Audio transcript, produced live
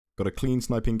Got a clean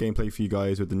sniping gameplay for you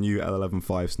guys with the new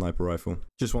L115 sniper rifle.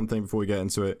 Just one thing before we get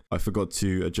into it, I forgot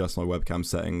to adjust my webcam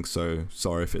settings, so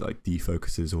sorry if it like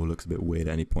defocuses or looks a bit weird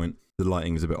at any point. The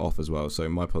lighting is a bit off as well, so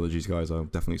my apologies guys, I'll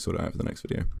definitely sort it out for the next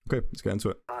video. Okay, let's get into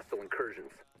it. Hostile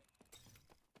incursions.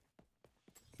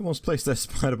 Someone's placed their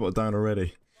spider bot down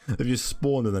already. They've just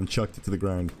spawned and then chucked it to the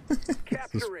ground.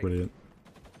 This is brilliant.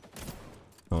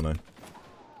 Oh no.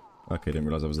 Okay, didn't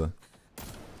realize I was there.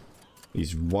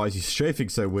 Why is he strafing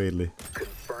so weirdly?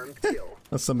 Confirmed kill.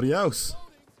 That's somebody else.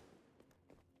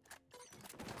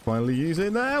 Finally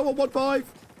using there. 115.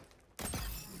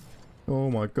 Oh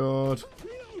my god.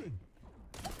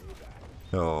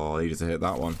 Oh, I needed to hit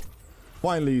that one.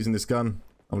 Finally using this gun.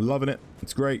 I'm loving it.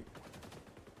 It's great.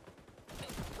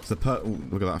 It's the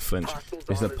look at that flinch.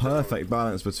 It's the perfect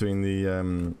balance between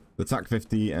the TAC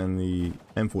 50 and the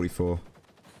M44.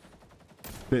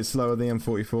 Bit slower than the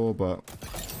M44, but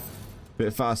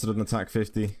bit faster than the TAC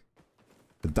 50.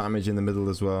 The damage in the middle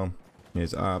as well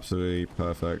is absolutely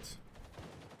perfect.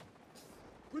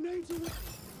 What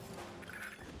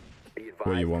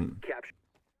you want?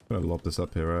 I'm gonna lob this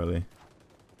up here early.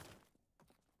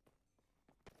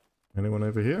 Anyone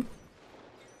over here?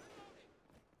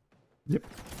 Yep.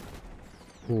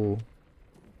 Oh.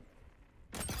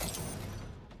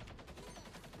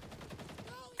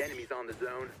 Enemies on the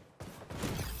zone.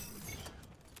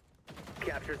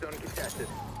 Capture zone contested.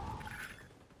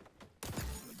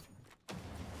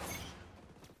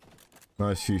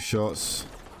 Nice few shots.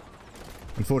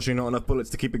 Unfortunately, not enough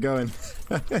bullets to keep it going.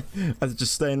 I have to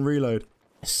just stay and reload.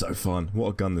 It's so fun. What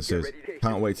a gun this is.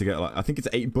 Can't wait to get like, I think it's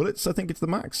 8 bullets. I think it's the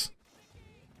max.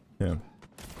 Yeah.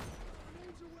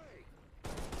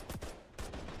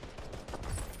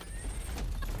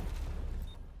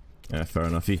 Yeah, fair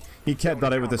enough. He kept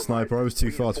at it with the sniper. I was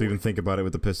too far to even think about it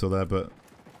with the pistol there, but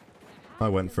I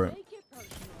went for it.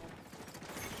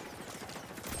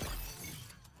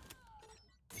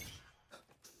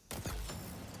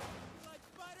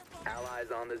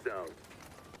 Allies on the zone.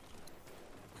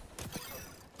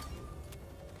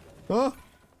 Oh!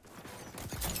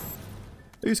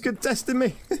 Who's contesting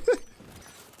me?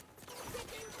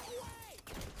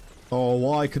 Oh,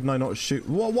 why couldn't I not shoot?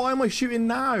 Why am I shooting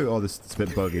now? Oh, this is a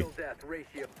bit buggy.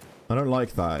 I don't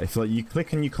like that. If like you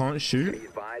click and you can't shoot,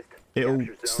 it'll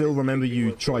still remember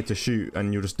you tried to shoot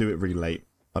and you'll just do it really late.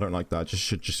 I don't like that.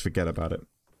 Just forget about it.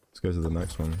 Let's go to the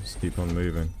next one. Just keep on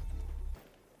moving.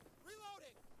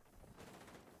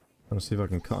 Let's see if I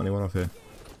can cut anyone off here.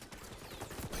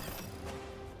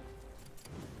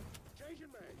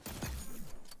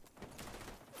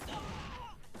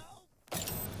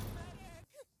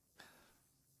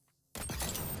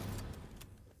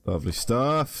 Lovely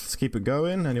stuff. Let's keep it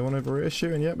going. Anyone over here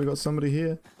shooting? Yep, we got somebody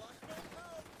here.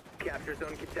 Capture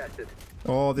zone contested.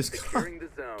 Oh, this Securing the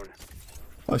zone.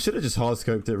 I should have just hard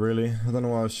scoped it really. I don't know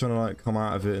why I was trying to like come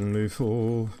out of it and move.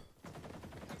 Oh.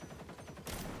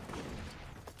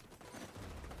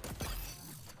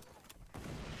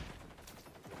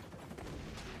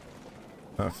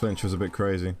 That flinch was a bit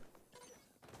crazy.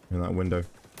 In that window.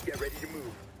 Get ready to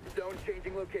move. Zone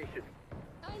changing location.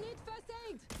 I need first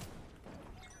aid.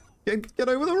 Get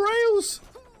over the rails!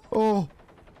 Oh.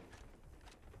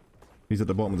 He's at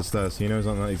the bottom of the stairs. He knows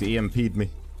that he's EMP'd me.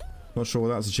 Not sure what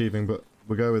that's achieving, but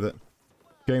we'll go with it.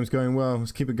 Game's going well.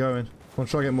 Let's keep it going. I want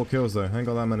to try to get more kills though. I ain't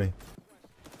got that many.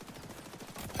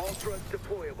 Ultras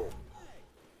deployable.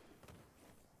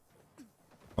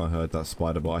 I heard that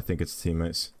spider bot. I think it's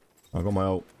teammates. I got my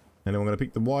ult. Anyone gonna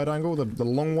pick the wide angle? The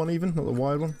long one even? Not the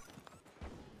wide one?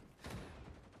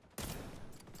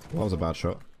 Well, that was a bad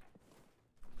shot.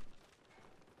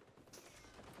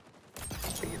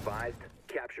 Be advised.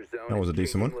 Capture zone. That was a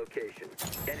decent one. Location.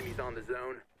 Enemies on the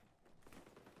zone.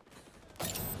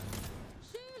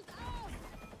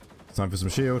 Time for some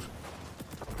shield.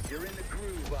 You're in the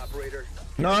groove, operator.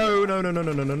 No, no, no, no,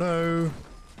 no, no, no, no.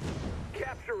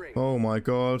 Capturing. Oh my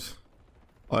god.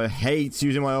 I hate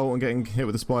using my ult and getting hit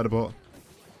with a spider bot.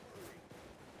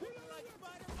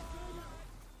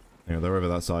 Yeah, they're over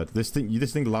that side. This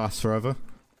thing lasts forever.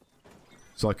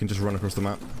 So I can just run across the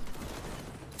map.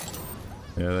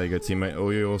 Yeah, there you go, teammate.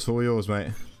 All yours,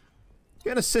 mate.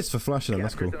 Get an assist for flashing them,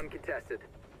 that's cool.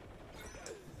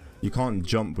 You can't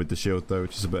jump with the shield though,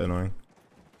 which is a bit annoying.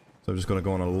 So I've just got to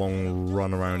go on a long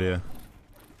run around here.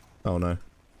 Oh no.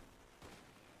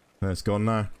 It's gone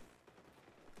now.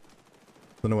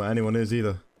 Don't know where anyone is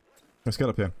either. Let's get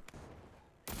up here.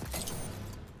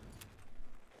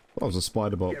 That was a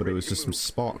spider bot, but it was just some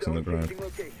sparks on the ground.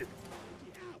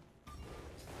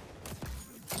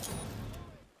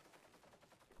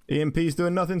 EMP's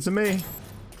doing nothing to me.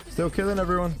 Still killing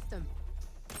everyone.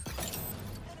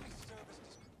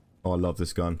 Oh, I love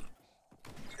this gun.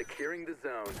 Securing the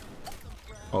zone.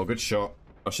 Oh, good shot.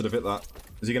 I should have hit that.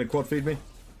 Is he going to quad feed me?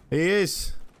 He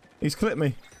is. He's clipped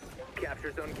me.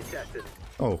 Capture zone contested.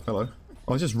 Oh, hello.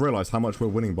 I just realised how much we're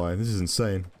winning by. This is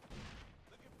insane.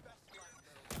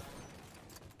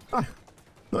 Ah,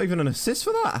 not even an assist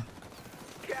for that.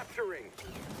 Capturing.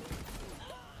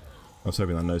 I was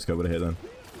hoping that no-scope would have hit then.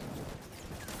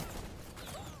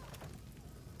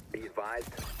 Be advised,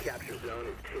 capture zone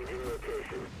is changing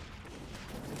location.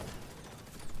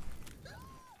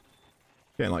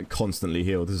 Getting like constantly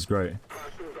healed. This is great.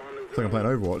 It's like I'm playing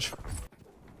Overwatch.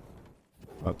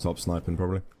 Up top sniping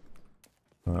probably.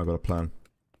 I've got a plan.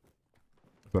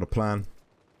 I've got a plan.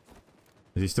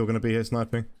 Is he still going to be here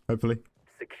sniping? Hopefully.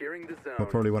 Securing the zone. I'll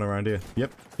probably one around here.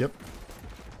 Yep, yep.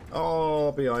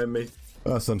 Oh, behind me.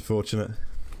 That's unfortunate.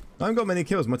 I haven't got many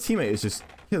kills. My teammate is just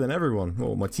killing everyone.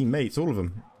 Well, my teammates, all of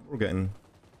them. We're getting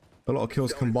a lot of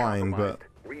kills combined, but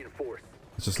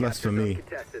it's just less for me.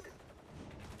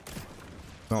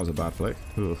 That was a bad play.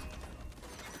 Ugh.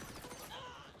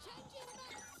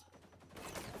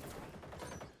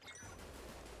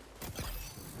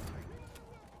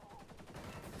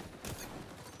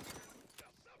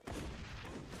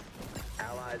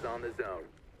 Allies on the zone.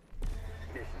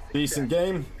 Decent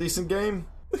game. Decent game.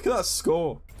 Look at that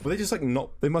score. Were they just like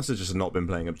not... They must have just not been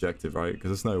playing objective, right? Because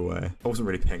there's no way. I wasn't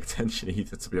really paying attention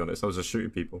either, to be honest. I was just shooting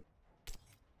people.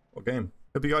 What game?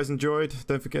 Hope you guys enjoyed.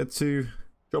 Don't forget to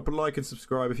drop a like and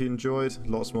subscribe if you enjoyed.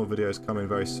 Lots more videos coming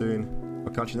very soon.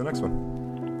 I'll catch you in the next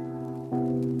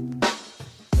one.